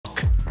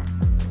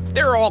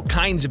There are all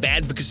kinds of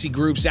advocacy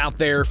groups out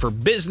there for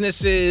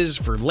businesses,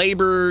 for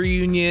labor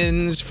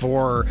unions,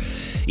 for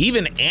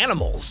even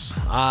animals,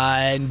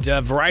 and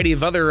a variety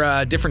of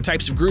other different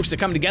types of groups that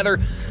come together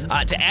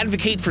to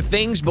advocate for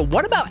things. But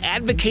what about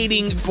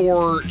advocating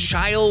for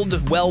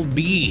child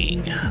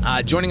well-being?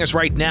 Joining us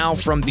right now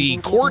from the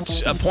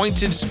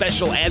court-appointed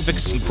Special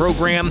Advocacy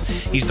Program,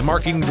 he's the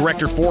marketing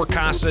director for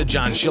CASA.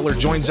 John Scheller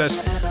joins us.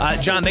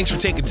 John, thanks for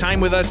taking time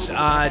with us.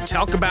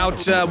 Talk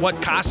about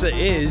what CASA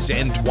is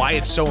and why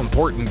it's so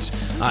important,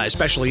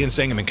 especially in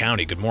Sangamon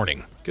County. Good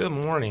morning. Good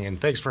morning,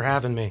 and thanks for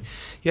having me.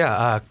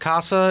 Yeah,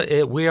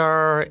 CASA, we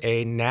are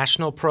a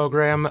national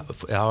program.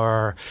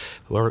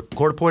 We're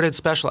court-appointed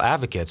special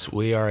advocates.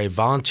 We are a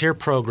volunteer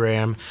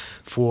program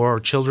for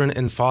children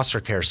in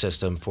foster care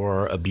system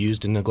for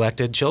abused and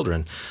neglected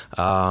children.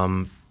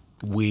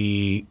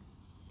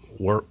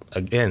 We're,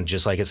 again,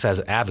 just like it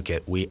says,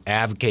 advocate. We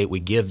advocate, we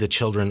give the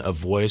children a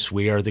voice.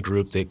 We are the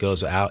group that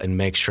goes out and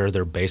makes sure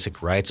their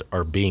basic rights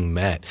are being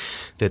met,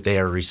 that they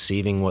are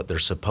receiving what they're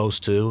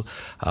supposed to,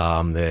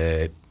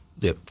 that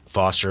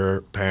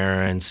foster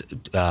parents,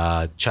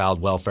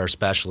 child welfare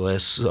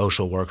specialists,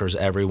 social workers,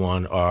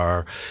 everyone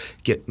are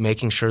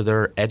making sure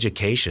their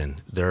education,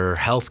 their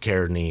health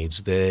care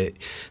needs, that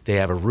they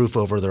have a roof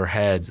over their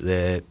heads,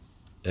 that,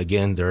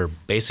 again, their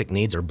basic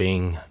needs are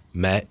being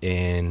met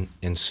and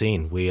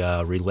seen. We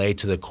relay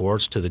to the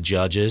courts, to the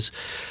judges,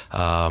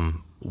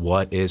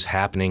 what is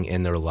happening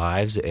in their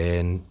lives,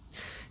 and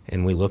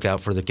we look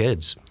out for the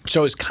kids.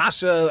 So is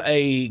CASA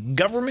a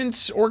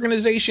government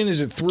organization?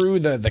 Is it through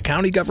the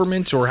county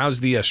government, or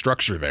how's the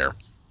structure there?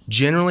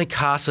 Generally,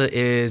 CASA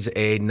is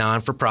a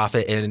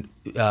non-for-profit, and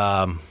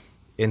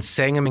in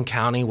Sangamon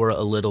County, we're a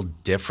little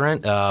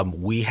different.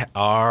 We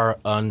are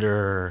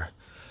under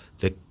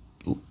the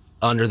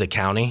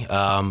county,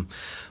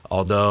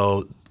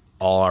 although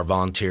all our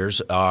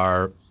volunteers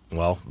are,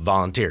 well,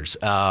 volunteers.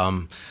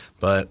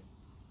 But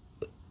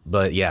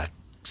yeah,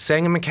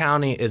 Sangamon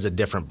County is a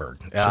different bird,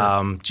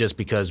 sure. Just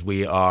because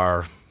we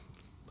are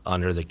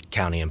under the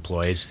county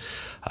employees.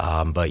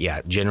 But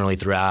yeah, generally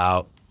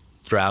throughout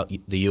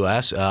the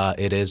U.S.,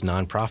 it is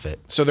nonprofit.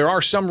 So there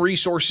are some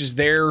resources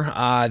there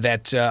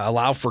that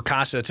allow for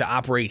CASA to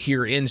operate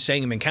here in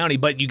Sangamon County.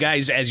 But you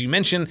guys, as you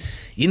mentioned,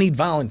 you need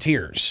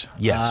volunteers.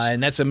 Yes.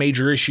 And that's a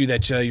major issue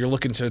that you're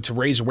looking to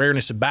raise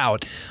awareness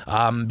about.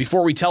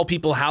 Before we tell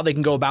people how they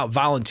can go about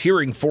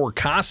volunteering for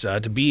CASA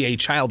to be a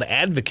child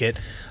advocate,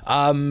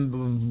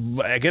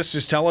 I guess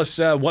just tell us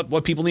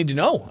what people need to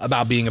know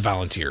about being a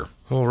volunteer.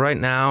 Well, right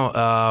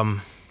now,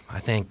 I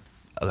think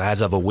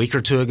as of a week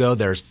or two ago,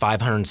 there's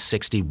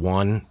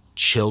 561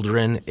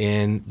 children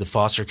in the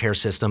foster care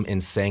system in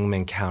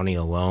Sangamon County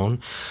alone.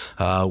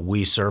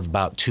 We serve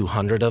about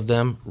 200 of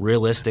them.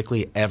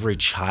 Realistically, every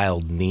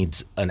child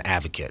needs an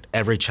advocate.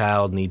 Every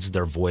child needs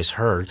their voice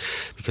heard,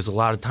 because a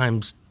lot of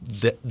times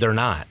they're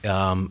not.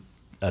 A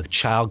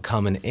child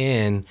coming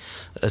in,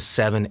 a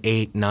 7,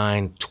 8,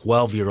 9,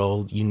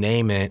 12-year-old, you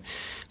name it,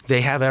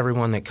 they have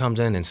everyone that comes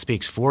in and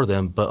speaks for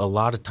them, but a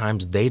lot of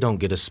times they don't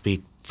get to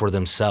speak for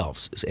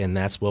themselves, and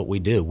that's what we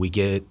do. We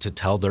get to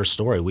tell their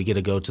story. We get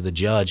to go to the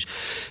judge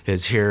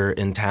is here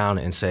in town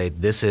and say,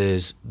 this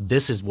is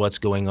what's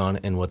going on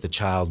and what the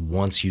child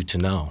wants you to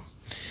know.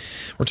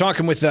 We're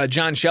talking with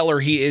John Scheller.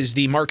 He is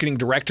the marketing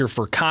director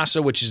for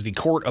CASA, which is the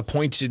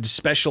court-appointed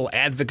special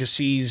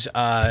advocacies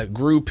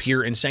group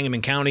here in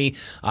Sangamon County.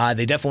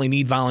 They definitely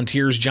need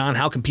volunteers. John,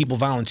 how can people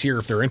volunteer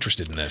if they're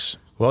interested in this?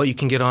 Well, you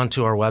can get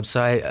onto our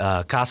website,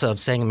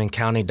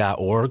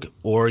 casaofsangamoncounty.org,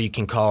 or you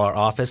can call our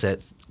office at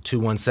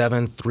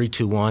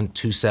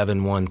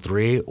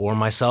 217-321-2713, or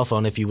my cell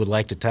phone if you would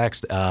like to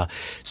text.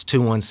 It's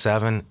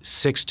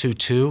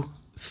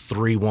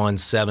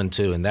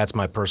 217-622-3172, and that's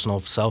my personal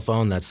cell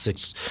phone. That's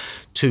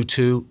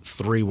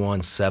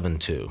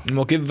 622-3172. And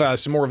we'll give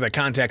some more of that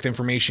contact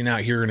information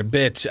out here in a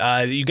bit.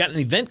 You got an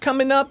event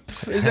coming up,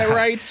 is that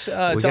right?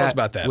 Tell us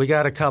about that. We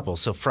got a couple.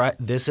 So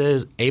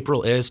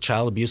April is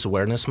Child Abuse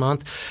Awareness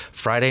Month.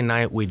 Friday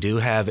night we do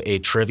have a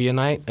trivia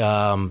night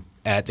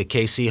at the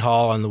KC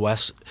Hall on the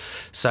west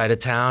side of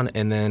town,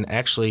 and then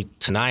actually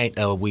tonight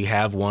we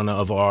have one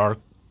of our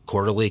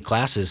quarterly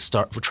classes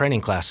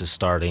training classes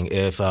starting.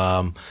 Is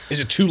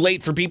it too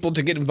late for people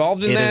to get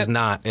involved in that? It is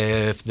not.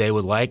 If they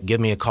would like,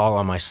 give me a call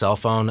on my cell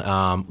phone,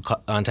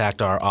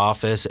 contact our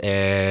office,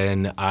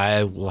 and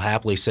I will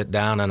happily sit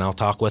down and I'll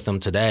talk with them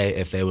today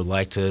if they would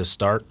like to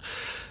start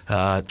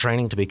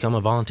training to become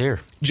a volunteer.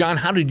 John,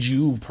 how did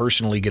you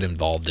personally get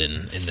involved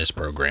in this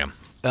program?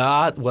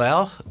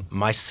 Well,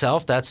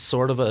 myself, that's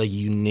sort of a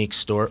unique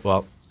story.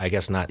 Well, I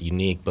guess not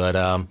unique, but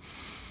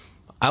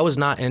I was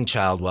not in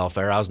child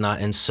welfare. I was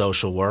not in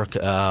social work.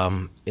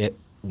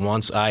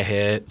 Once I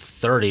hit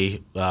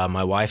 30,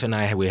 my wife and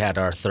I, we had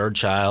our third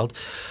child.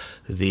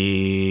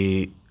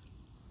 The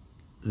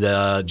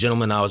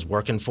gentleman I was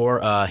working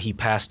for, he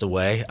passed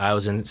away. I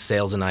was in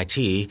sales and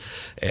IT,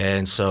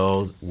 and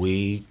so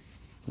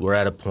we're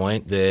at a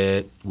point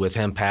that with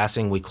him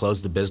passing, we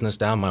closed the business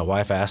down. My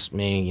wife asked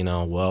me,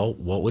 well,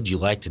 what would you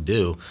like to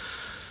do?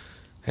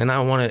 And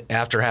I wanted,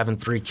 after having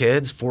 3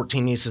 kids,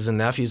 14 nieces and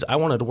nephews, I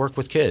wanted to work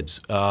with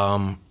kids.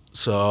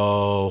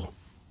 So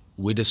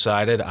we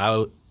decided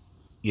I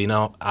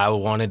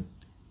wanted,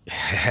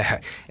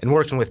 and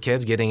working with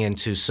kids, getting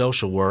into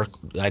social work,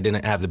 I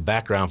didn't have the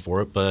background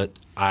for it, but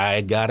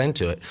I got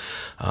into it.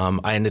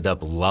 I ended up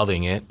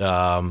loving it.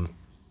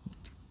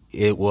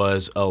 It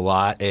was a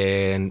lot,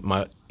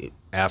 and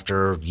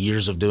after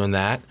years of doing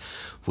that,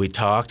 we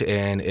talked,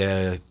 and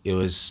it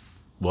was,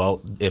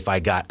 well, if I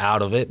got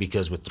out of it,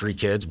 because with 3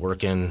 kids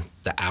working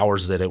the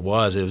hours that it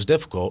was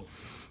difficult,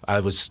 I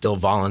would still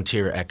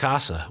volunteer at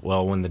CASA.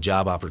 Well, when the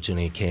job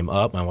opportunity came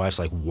up, my wife's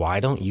like,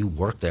 why don't you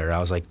work there? I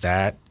was like,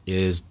 that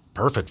is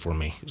perfect for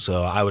me.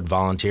 So I would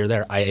volunteer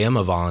there. I am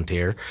a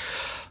volunteer,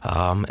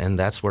 and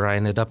that's where I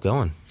ended up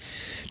going.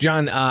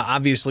 John,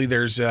 obviously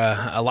there's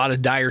a lot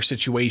of dire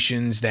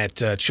situations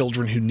that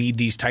children who need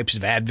these types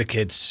of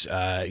advocates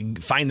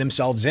find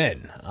themselves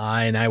in.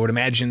 And I would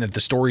imagine that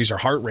the stories are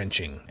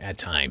heart-wrenching at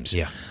times.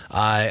 Yeah.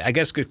 I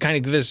guess could kind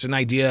of give us an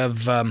idea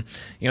of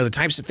the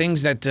types of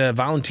things that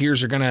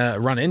volunteers are going to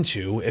run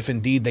into if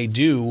indeed they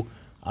do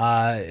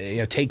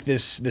take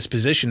this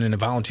position in a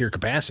volunteer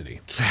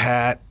capacity.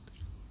 That,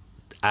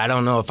 I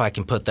don't know if I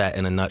can put that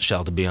in a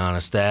nutshell, to be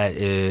honest.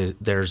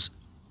 There's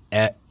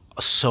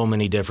so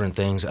many different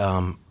things.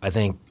 I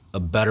think a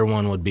better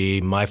one would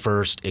be my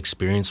first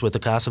experience with a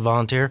CASA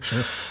volunteer.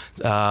 Sure.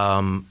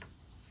 And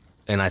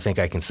I think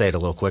I can say it a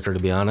little quicker, to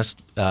be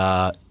honest.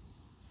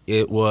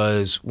 It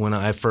was when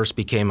I first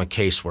became a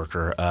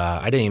caseworker.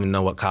 I didn't even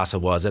know what CASA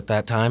was at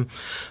that time.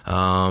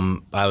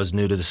 I was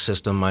new to the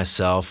system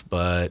myself,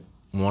 but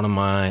one of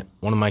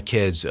my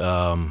kids,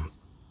 I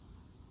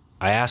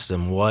asked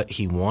him what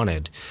he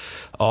wanted,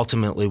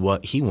 ultimately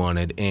what he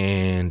wanted,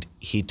 and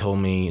he told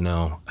me,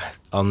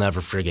 I'll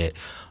never forget,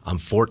 I'm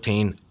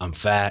 14, I'm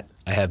fat,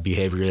 I have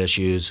behavioral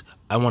issues,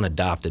 I want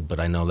adopted,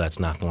 but I know that's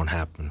not going to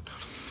happen.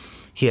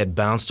 He had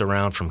bounced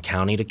around from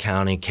county to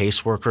county,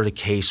 caseworker to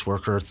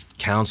caseworker,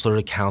 counselor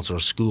to counselor,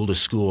 school to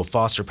school,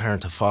 foster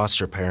parent to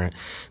foster parent.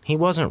 He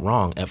wasn't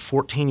wrong. At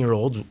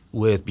 14-year-old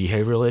with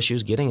behavioral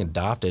issues, getting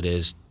adopted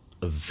is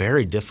a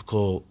very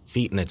difficult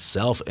feat in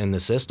itself in the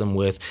system,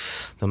 with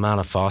the amount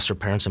of foster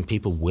parents and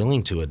people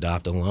willing to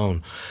adopt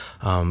alone.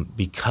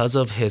 Because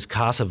of his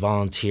CASA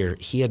volunteer,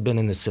 he had been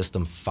in the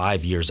system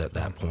 5 years at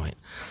that point.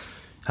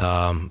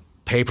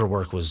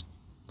 Paperwork was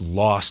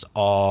lost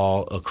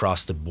all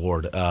across the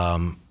board.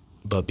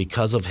 But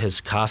because of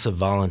his CASA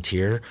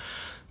volunteer,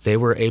 they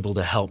were able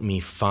to help me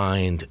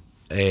find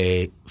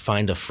a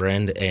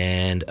friend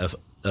and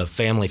a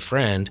family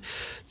friend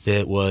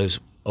that was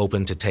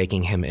open to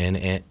taking him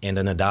in and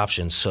an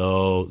adoption.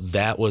 So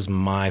that was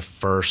my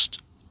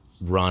first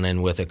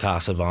run-in with a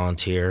CASA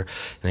volunteer,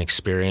 an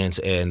experience,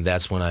 and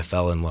that's when I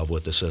fell in love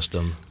with the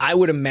system. I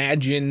would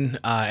imagine,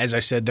 as I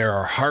said, there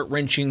are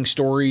heart-wrenching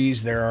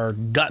stories, there are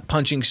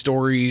gut-punching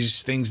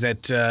stories, things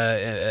that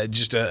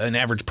just an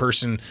average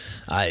person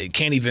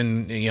can't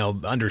even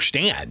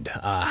understand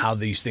how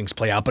these things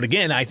play out. But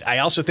again, I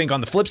also think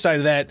on the flip side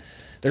of that,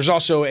 there's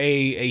also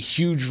a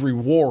huge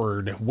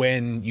reward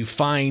when you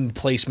find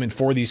placement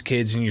for these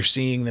kids and you're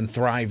seeing them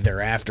thrive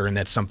thereafter, and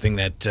that's something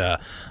that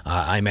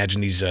I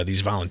imagine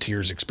these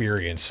volunteers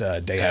experience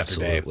day after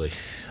day. Absolutely.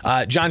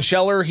 John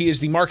Scheller, he is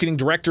the marketing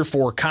director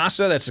for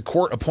CASA. That's the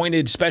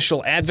court-appointed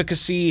special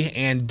advocacy.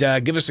 And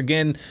give us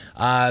again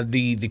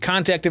the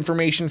contact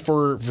information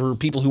for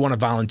people who want to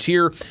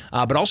volunteer,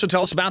 but also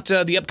tell us about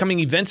the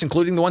upcoming events,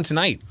 including the one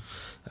tonight.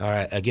 All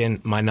right.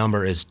 Again, my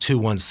number is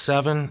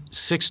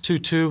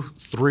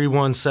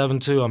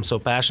 217-622-3172. I'm so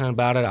passionate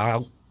about it,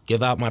 I'll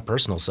give out my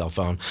personal cell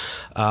phone.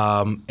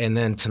 And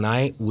then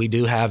tonight, we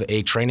do have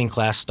a training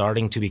class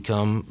starting to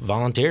become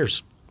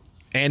volunteers.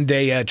 And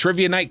a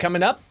trivia night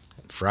coming up.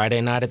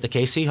 Friday night at the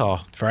KC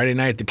Hall. Friday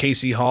night at the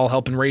KC Hall,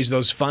 helping raise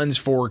those funds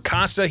for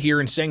CASA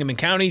here in Sangamon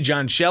County.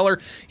 John Scheller,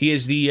 he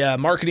is the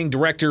marketing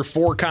director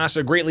for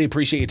CASA. Greatly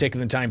appreciate you taking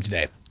the time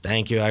today.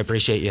 Thank you. I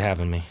appreciate you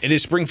having me. It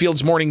is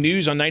Springfield's Morning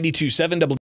News on 92.7 W.